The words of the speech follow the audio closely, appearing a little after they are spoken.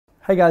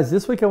Hey guys,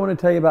 this week I want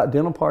to tell you about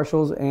dental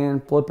partials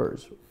and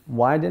flippers.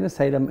 Why dentists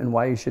hate them and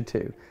why you should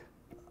too.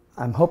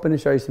 I'm hoping to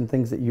show you some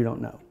things that you don't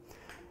know.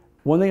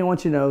 One thing I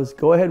want you to know is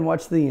go ahead and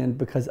watch to the end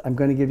because I'm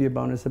going to give you a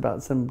bonus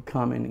about some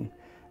commenting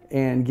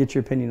and get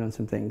your opinion on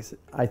some things.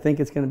 I think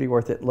it's going to be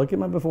worth it. Look at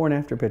my before and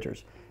after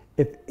pictures.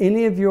 If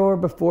any of your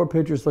before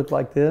pictures look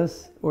like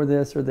this or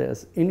this or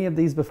this, any of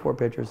these before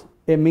pictures,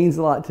 it means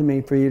a lot to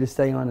me for you to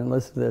stay on and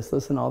listen to this.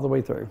 Listen all the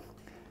way through.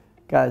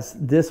 Guys,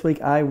 this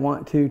week I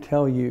want to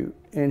tell you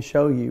and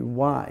show you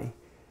why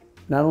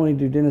not only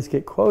do dentists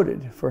get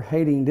quoted for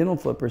hating dental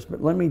flippers,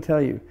 but let me tell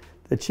you,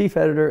 the chief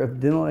editor of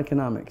Dental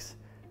Economics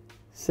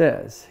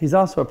says, he's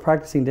also a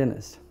practicing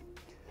dentist,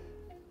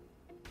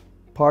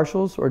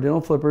 partials or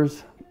dental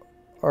flippers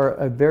are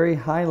a very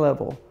high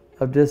level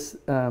of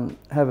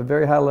have a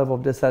very high level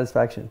of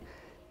dissatisfaction.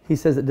 He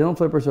says that dental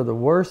flippers are the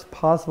worst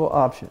possible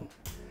option.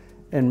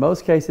 In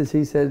most cases,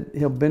 he said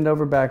he'll bend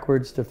over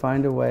backwards to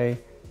find a way,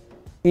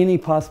 any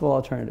possible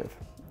alternative.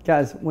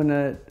 Guys, when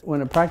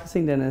a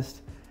practicing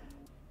dentist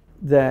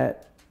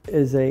that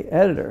is a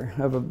editor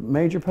of a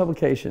major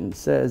publication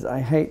says, I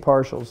hate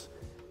partials,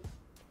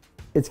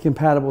 it's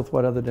compatible with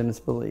what other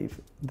dentists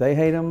believe. They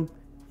hate them,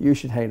 you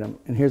should hate them.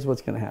 And here's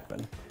what's going to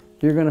happen.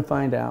 You're going to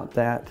find out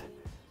that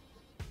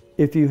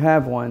if you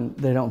have one,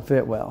 they don't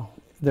fit well.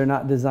 They're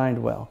not designed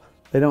well.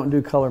 They don't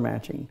do color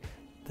matching.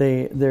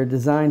 They're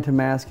designed to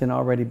mask an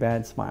already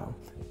bad smile.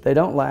 They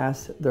don't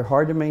last. They're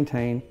hard to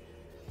maintain.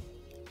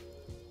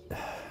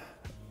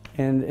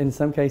 And in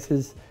some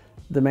cases,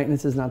 the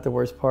maintenance is not the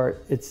worst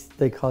part.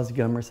 They cause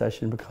gum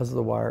recession because of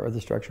the wire or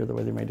the structure, the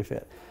way they're made to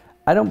fit.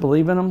 I don't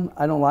believe in them,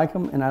 I don't like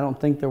them, and I don't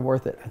think they're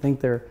worth it. I think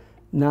they're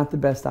not the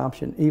best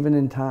option, even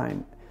in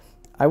time.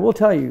 I will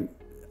tell you,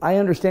 I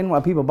understand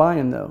why people buy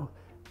them though,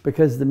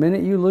 because the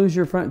minute you lose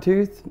your front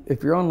tooth,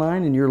 if you're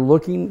online and you're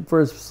looking for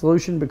a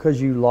solution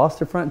because you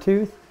lost a front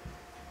tooth,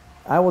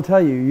 I will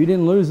tell you,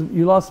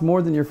 you lost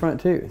more than your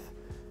front tooth.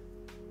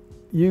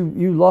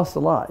 You lost a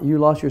lot. You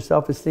lost your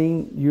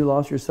self-esteem, you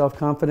lost your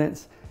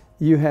self-confidence,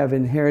 you have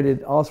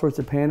inherited all sorts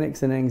of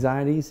panics and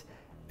anxieties,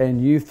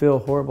 and you feel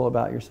horrible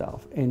about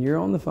yourself. And you're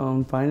on the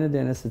phone finding a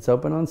dentist that's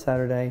open on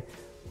Saturday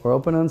or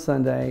open on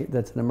Sunday,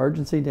 that's an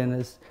emergency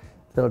dentist,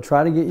 that'll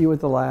try to get you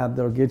with the lab,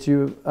 that'll get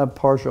you a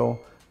partial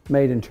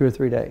made in 2 or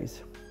 3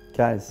 days.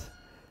 Guys,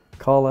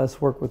 call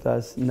us, work with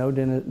us. No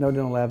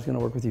dental lab's gonna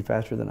work with you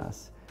faster than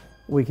us.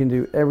 We can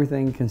do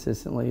everything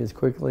consistently as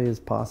quickly as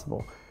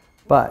possible.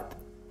 But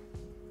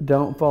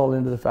don't fall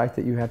into the fact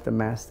that you have to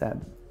mask that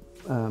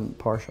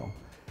partial,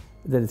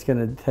 that it's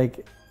going to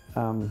take,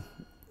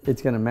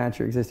 it's going to match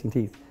your existing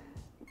teeth.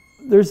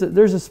 There's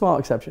a small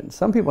exception.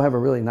 Some people have a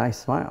really nice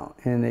smile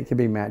and it can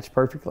be matched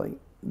perfectly.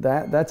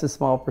 That's a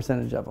small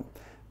percentage of them.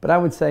 But I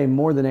would say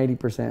more than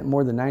 80%,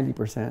 more than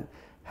 90%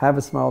 have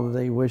a smile that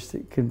they wish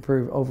that could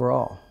improve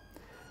overall.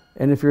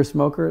 And if you're a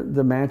smoker,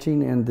 the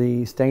matching and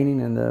the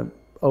staining and the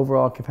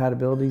overall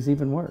compatibility is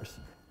even worse.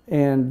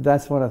 And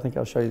that's what I think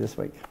I'll show you this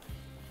week.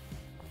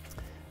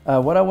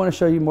 What I want to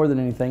show you more than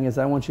anything is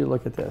I want you to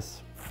look at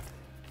this.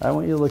 I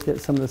want you to look at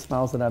some of the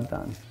smiles that I've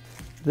done.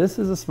 This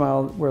is a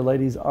smile where a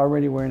lady's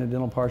already wearing a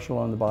dental partial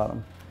on the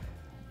bottom.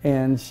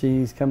 And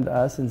she's come to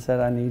us and said,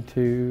 I need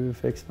to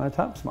fix my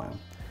top smile.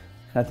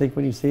 And I think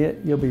when you see it,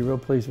 you'll be real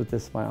pleased with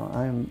this smile.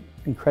 I am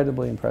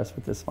incredibly impressed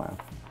with this smile.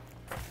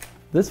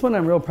 This one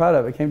I'm real proud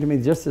of. It came to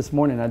me just this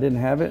morning. I didn't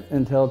have it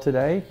until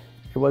today.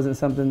 It wasn't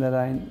something that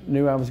I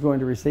knew I was going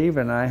to receive,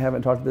 and I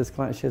haven't talked to this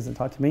client. She hasn't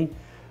talked to me.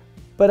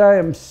 But I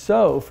am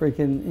so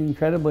freaking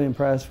incredibly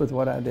impressed with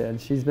what I did.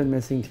 She's been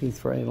missing teeth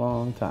for a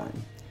long time.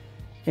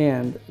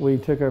 And we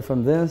took her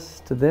from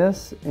this to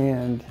this,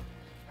 and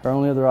her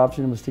only other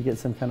option was to get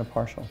some kind of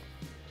partial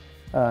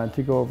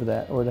to go over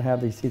that, or to have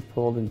these teeth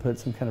pulled and put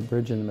some kind of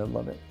bridge in the middle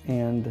of it.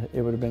 And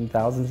it would have been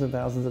thousands and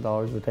thousands of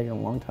dollars. It would have taken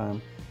a long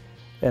time.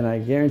 And I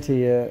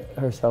guarantee you,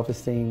 her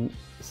self-esteem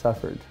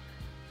suffered,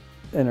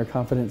 and her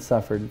confidence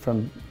suffered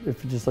from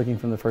just looking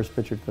from the first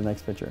picture to the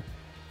next picture.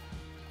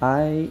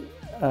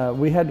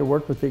 We had to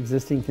work with the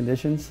existing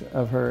conditions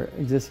of her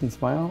existing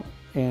smile,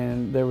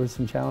 and there was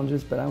some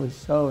challenges, but I was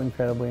so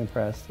incredibly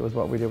impressed with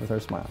what we did with her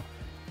smile.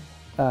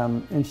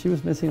 And she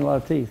was missing a lot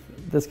of teeth.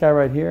 This guy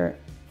right here,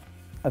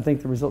 I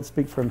think the results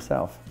speak for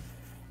himself.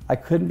 I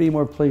couldn't be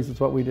more pleased with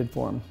what we did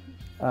for him.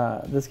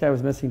 This guy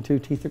was missing 2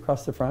 teeth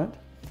across the front,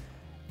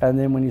 and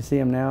then when you see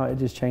him now, it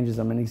just changes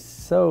them, and he's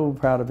so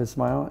proud of his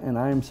smile, and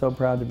I am so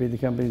proud to be the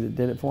company that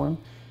did it for him.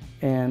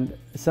 And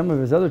some of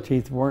his other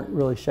teeth weren't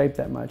really shaped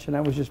that much, and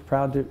I was just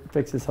proud to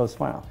fix his whole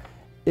smile.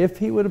 If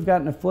he would have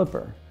gotten a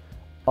flipper,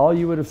 all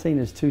you would have seen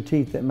is 2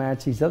 teeth that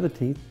match these other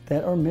teeth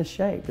that are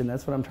misshaped, and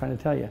that's what I'm trying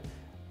to tell you.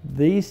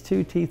 These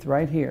 2 teeth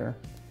right here,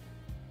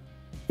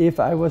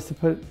 if I was to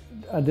put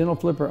a dental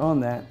flipper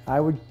on that, I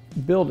would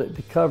build it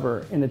to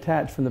cover and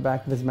attach from the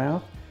back of his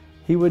mouth.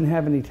 He wouldn't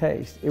have any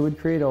taste. It would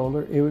create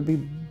odor, it would be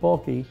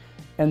bulky,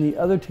 and the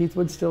other teeth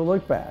would still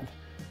look bad.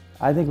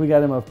 I think we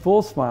got him a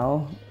full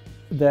smile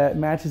that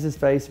matches his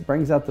face,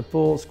 brings out the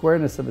full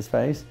squareness of his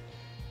face,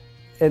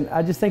 And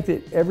I just think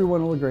that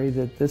everyone will agree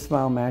that this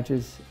smile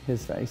matches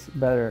his face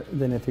better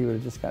than if he would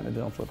have just gotten a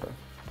dental flipper.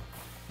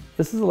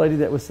 This is a lady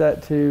that was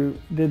set to,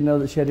 didn't know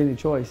that she had any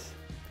choice.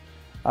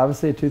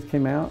 Obviously a tooth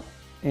came out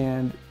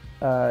and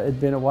it'd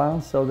been a while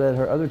so that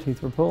her other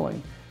teeth were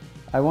pulling.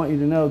 I want you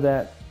to know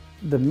that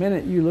the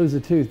minute you lose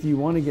a tooth, you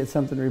want to get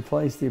something to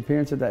replace the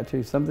appearance of that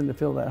tooth, something to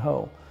fill that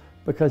hole,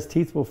 because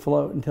teeth will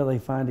float until they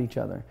find each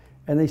other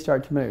and they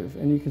start to move.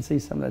 And you can see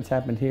some of that's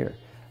happened here.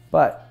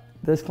 But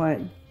this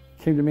client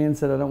came to me and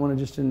said, I don't want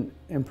to just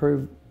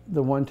improve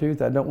the one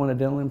tooth. I don't want a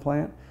dental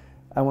implant.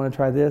 I want to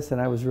try this.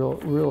 And I was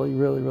really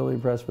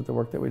impressed with the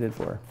work that we did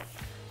for her.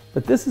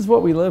 But this is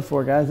what we live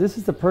for, guys. This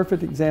is the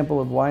perfect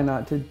example of why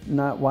not to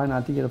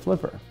get a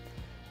flipper.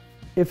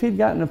 If he'd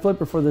gotten a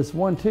flipper for this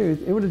one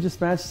tooth, it would have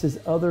just matched his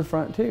other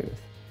front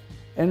tooth.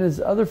 And his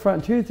other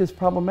front tooth is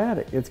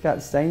problematic. It's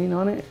got staining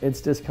on it,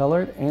 it's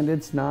discolored, and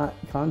it's not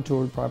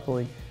contoured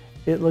properly.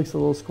 It looks a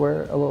little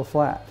square, a little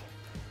flat.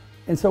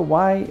 And so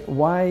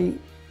why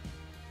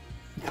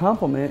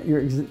compliment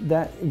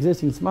that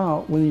existing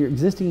smile when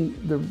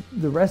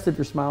the rest of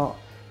your smile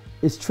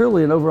is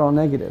truly an overall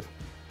negative?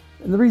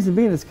 And the reason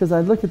being is because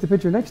I look at the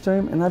picture next to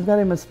him and I've got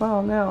him a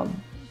smile now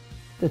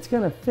that's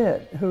going to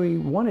fit who he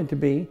wanted to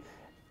be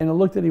and a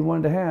look that he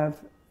wanted to have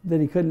that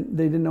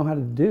they didn't know how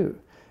to do.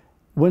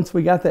 Once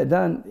we got that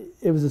done,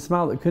 it was a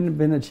smile that couldn't have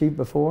been achieved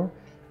before,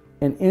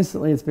 and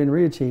instantly it's been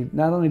re-achieved.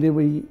 Not only did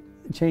we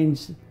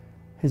change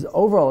his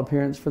overall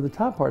appearance for the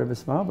top part of his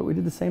smile, but we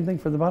did the same thing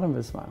for the bottom of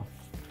his smile.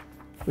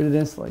 We did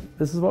instantly.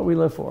 This is what we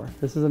live for.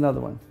 This is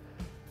another one.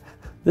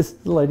 This is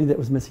the lady that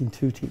was missing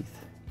 2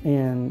 teeth.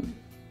 And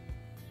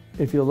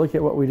if you look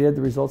at what we did,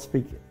 the results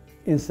speak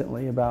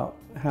instantly about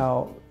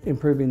how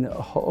improving the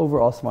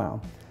overall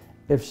smile.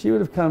 If she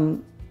would have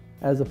come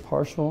as a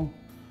partial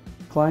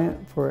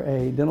client for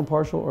a dental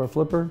partial or a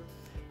flipper,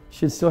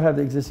 she'd still have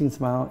the existing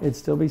smile. It'd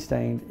still be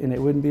stained and it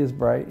wouldn't be as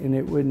bright and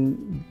it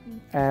wouldn't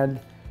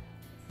add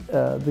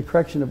the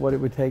correction of what it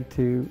would take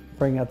to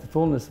bring out the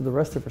fullness of the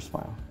rest of her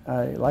smile.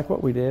 I like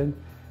what we did.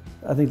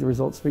 I think the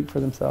results speak for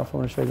themselves. I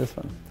want to show you this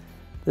one.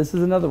 This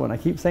is another one. I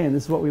keep saying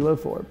this is what we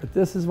live for, but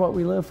this is what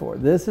we live for.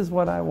 This is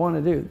what I want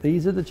to do.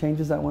 These are the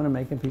changes I want to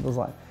make in people's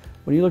life.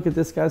 When you look at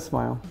this guy's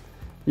smile,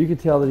 you can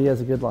tell that he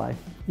has a good life.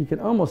 You can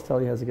almost tell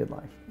he has a good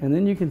life. And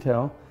then you can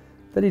tell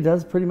that he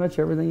does pretty much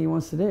everything he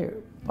wants to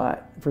do.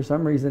 But for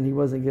some reason, he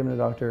wasn't giving the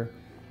doctor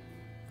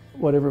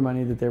whatever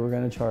money that they were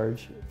going to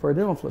charge for a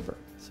dental flipper.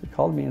 So he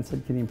called me and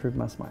said, can you improve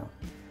my smile?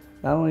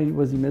 Not only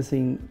was he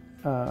missing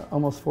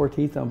almost 4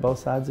 teeth on both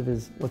sides of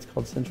his what's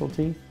called central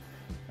teeth,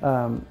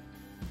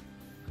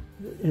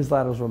 his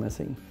laterals were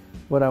missing.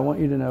 What I want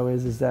you to know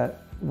is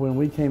that when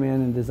we came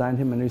in and designed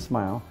him a new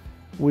smile,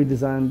 we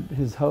designed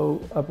his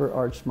whole upper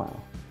arch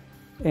smile.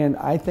 And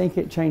I think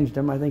it changed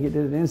him. I think it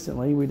did it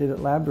instantly. We did it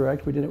lab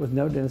direct. We did it with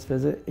no dentist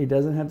visit. He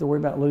doesn't have to worry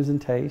about losing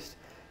taste.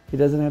 He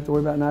doesn't have to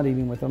worry about not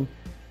eating with them.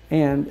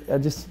 And I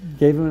just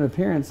gave him an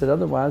appearance that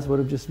otherwise would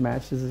have just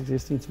matched his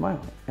existing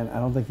smile. And I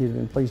don't think he'd have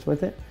been pleased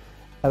with it.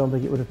 I don't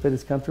think it would have fit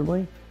as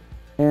comfortably.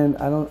 And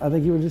I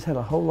think he would have just had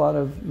a whole lot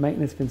of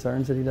maintenance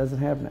concerns that he doesn't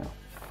have now.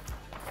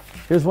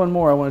 Here's one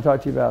more I want to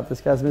talk to you about. This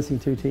guy's missing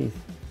 2 teeth.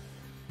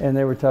 And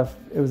they were tough.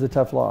 It was a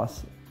tough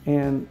loss.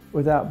 And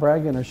without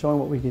bragging or showing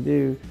what we could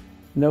do,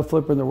 no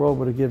flipper in the world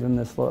would have given him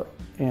this look.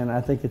 And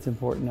I think it's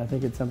important. I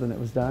think it's something that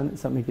was done.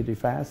 It's something he could do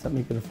fast,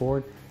 something he could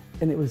afford.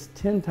 And it was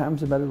 10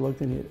 times a better look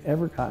than he had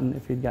ever gotten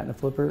if he'd gotten a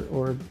flipper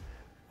or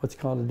what's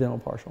called a dental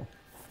partial.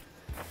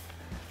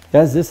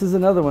 Guys, this is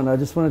another one. I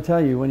just want to tell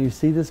you, when you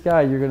see this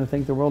guy, you're going to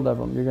think the world of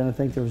him. You're going to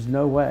think there's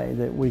no way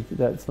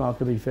that smile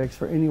could be fixed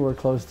for anywhere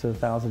close to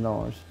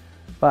 $1,000.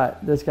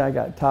 But this guy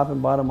got top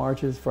and bottom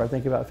arches for I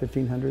think about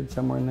 $1,500,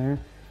 somewhere in there.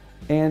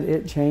 And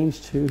it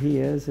changed who he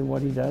is and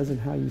what he does and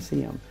how you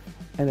see him.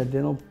 And a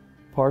dental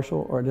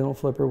partial or a dental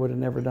flipper would have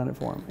never done it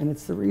for him. And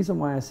it's the reason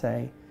why I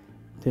say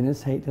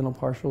dentists hate dental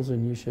partials,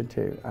 and you should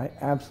too. I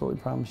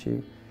absolutely promise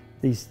you,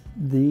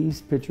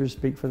 these pictures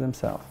speak for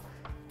themselves.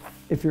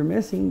 If you're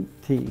missing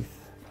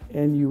teeth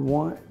and you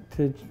want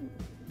to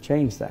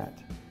change that,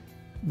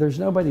 there's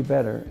nobody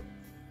better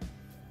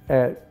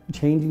at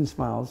changing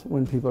smiles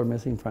when people are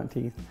missing front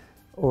teeth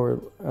or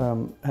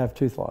have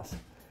tooth loss.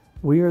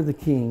 We are the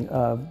king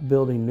of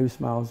building new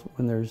smiles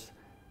when there's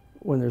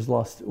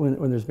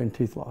been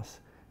tooth loss.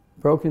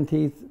 Broken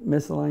teeth,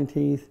 misaligned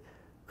teeth,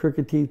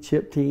 crooked teeth,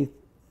 chipped teeth,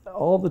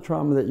 all the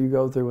trauma that you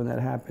go through when that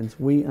happens,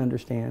 we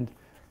understand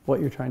what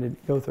you're trying to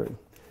go through.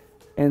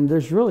 And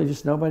there's really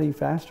just nobody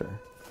faster.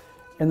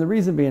 And the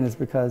reason being is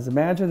because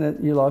imagine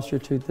that you lost your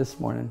tooth this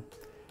morning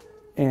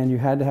and you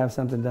had to have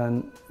something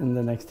done in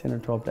the next 10 or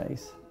 12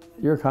 days.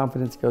 Your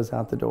confidence goes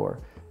out the door.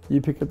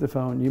 You pick up the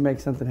phone, you make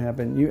something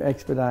happen, you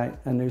expedite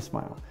a new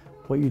smile.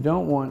 What you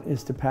don't want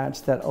is to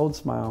patch that old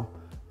smile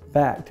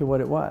back to what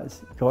it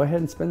was. Go ahead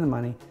and spend the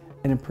money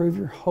and improve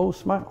your whole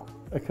smile,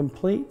 a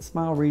complete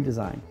smile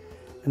redesign.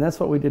 And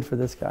that's what we did for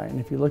this guy. And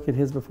if you look at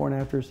his before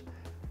and afters,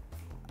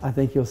 I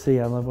think you'll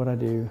see I love what I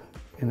do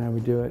and I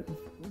would do it.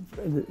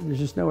 There's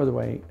just no other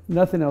way.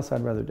 Nothing else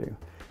I'd rather do.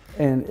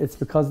 And it's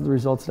because of the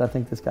results that I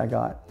think this guy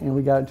got. And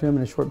we got it to him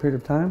in a short period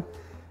of time.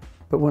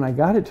 But when I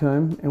got it to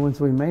him, and once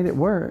we made it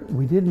work,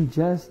 we didn't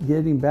just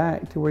get him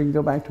back to where he can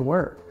go back to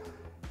work.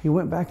 He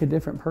went back a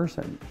different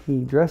person.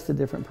 He dressed a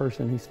different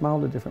person. He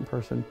smiled a different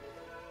person.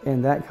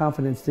 And that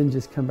confidence didn't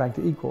just come back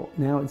to equal.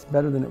 Now it's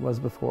better than it was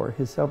before.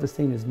 His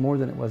self-esteem is more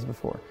than it was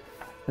before.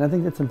 And I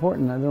think that's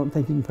important. I don't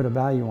think you can put a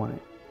value on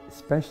it,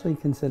 especially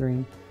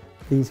considering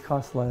these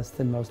cost less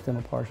than most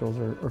dental partials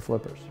or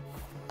flippers.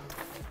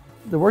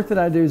 The work that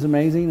I do is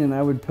amazing, and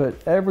I would put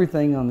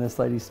everything on this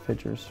lady's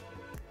pictures.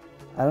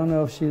 I don't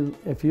know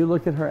if you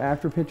look at her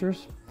after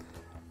pictures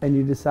and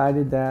you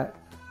decided that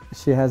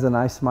she has a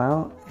nice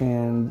smile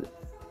and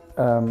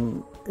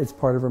it's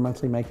part of her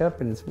monthly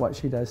makeup and it's what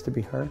she does to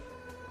be her.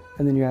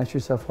 And then you ask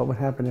yourself, what would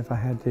happen if I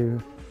had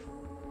to,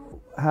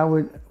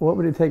 what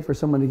would it take for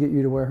someone to get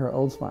you to wear her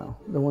old smile?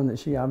 The one that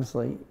she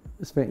obviously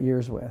spent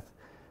years with.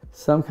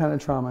 Some kind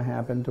of trauma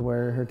happened to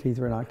where her teeth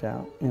were knocked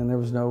out and there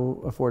was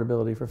no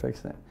affordability for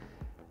fixing it.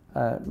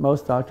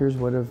 Most doctors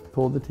would have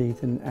pulled the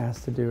teeth and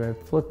asked to do a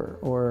flipper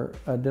or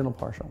a dental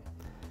partial.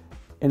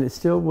 And it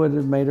still would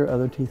have made her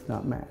other teeth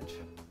not match.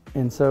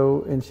 And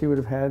she would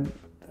have had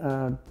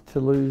to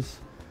lose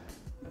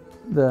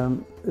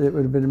it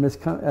would have been I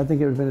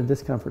think it would have been a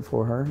discomfort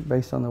for her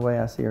based on the way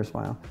I see her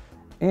smile.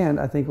 And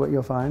I think what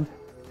you'll find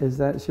is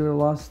that she would have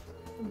lost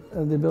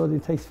the ability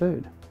to taste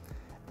food.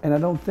 And I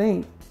don't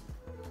think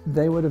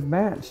they would have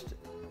matched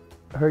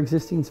her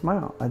existing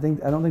smile. I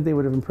don't think they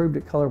would have improved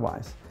it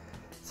color-wise.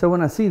 So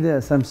when I see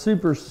this, I'm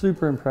super,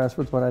 super impressed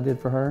with what I did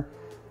for her.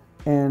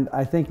 And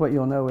I think what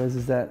you'll know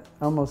is that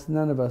almost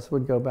none of us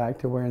would go back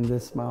to wearing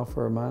this smile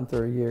for a month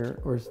or a year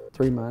or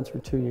 3 months or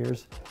 2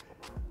 years.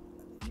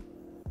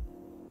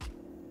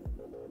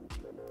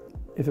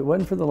 If it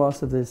wasn't for the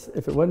loss of this,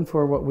 if it wasn't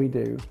for what we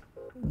do,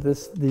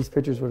 these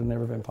pictures would have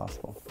never been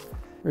possible.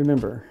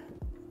 Remember,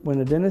 when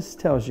a dentist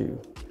tells you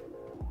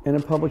in a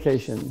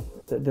publication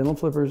that dental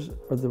flippers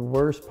are the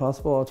worst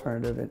possible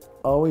alternative and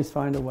always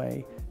find a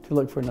way to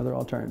look for another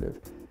alternative,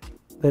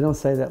 they don't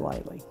say that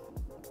lightly.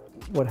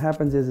 What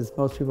happens is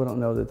most people don't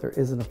know that there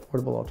is an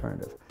affordable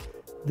alternative.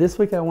 This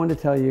week I wanted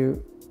to tell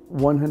you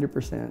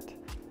 100%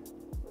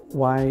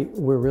 why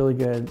we're really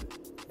good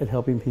at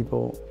helping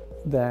people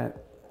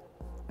that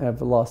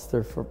have lost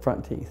their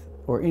front teeth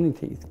or any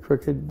teeth,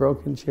 crooked,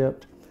 broken,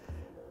 chipped.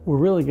 We're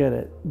really good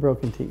at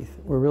broken teeth.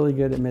 We're really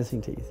good at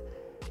missing teeth.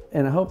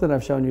 And I hope that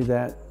I've shown you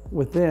that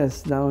with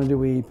this, not only do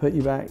we put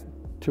you back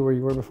to where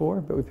you were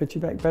before, but we put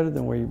you back better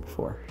than where you were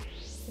before.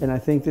 And I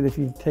think that if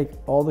you take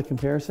all the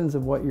comparisons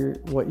of what you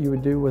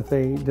would do with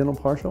a dental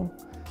partial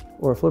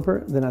or a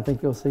flipper, then I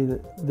think you'll see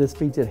that this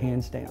beats it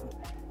hands down.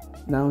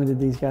 Not only did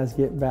these guys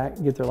get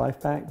their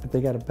life back, but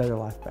they got a better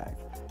life back.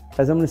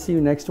 Guys, I'm going to see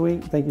you next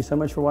week. Thank you so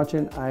much for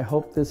watching. I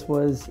hope this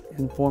was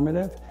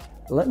informative.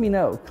 Let me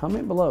know.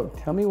 Comment below.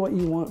 Tell me what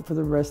you want for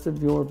the rest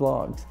of your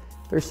vlogs.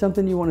 If there's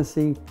something you want to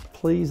see,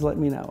 please let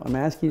me know. I'm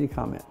asking you to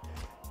comment.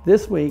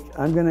 This week,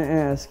 I'm going to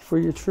ask for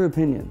your true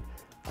opinion.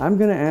 I'm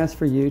going to ask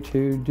for you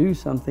to do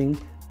something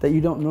that you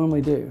don't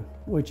normally do,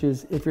 which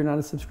is if you're not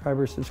a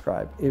subscriber,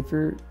 subscribe. If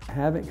you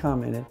haven't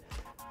commented,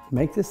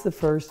 make this the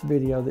first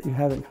video that you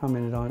haven't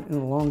commented on in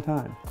a long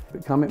time.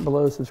 But comment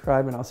below,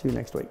 subscribe, and I'll see you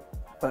next week.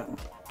 Boom.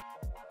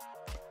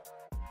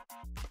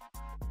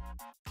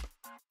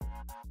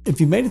 If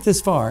you made it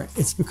this far,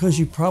 it's because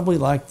you probably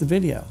liked the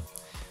video.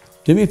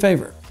 Do me a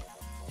favor,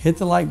 hit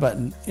the like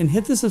button and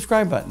hit the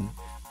subscribe button.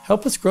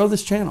 Help us grow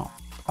this channel.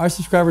 Our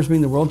subscribers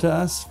mean the world to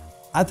us.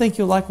 I think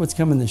you'll like what's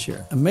coming this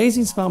year.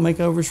 Amazing smile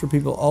makeovers for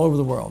people all over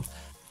the world.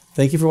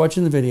 Thank you for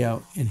watching the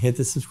video and hit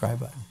the subscribe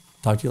button.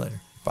 Talk to you later.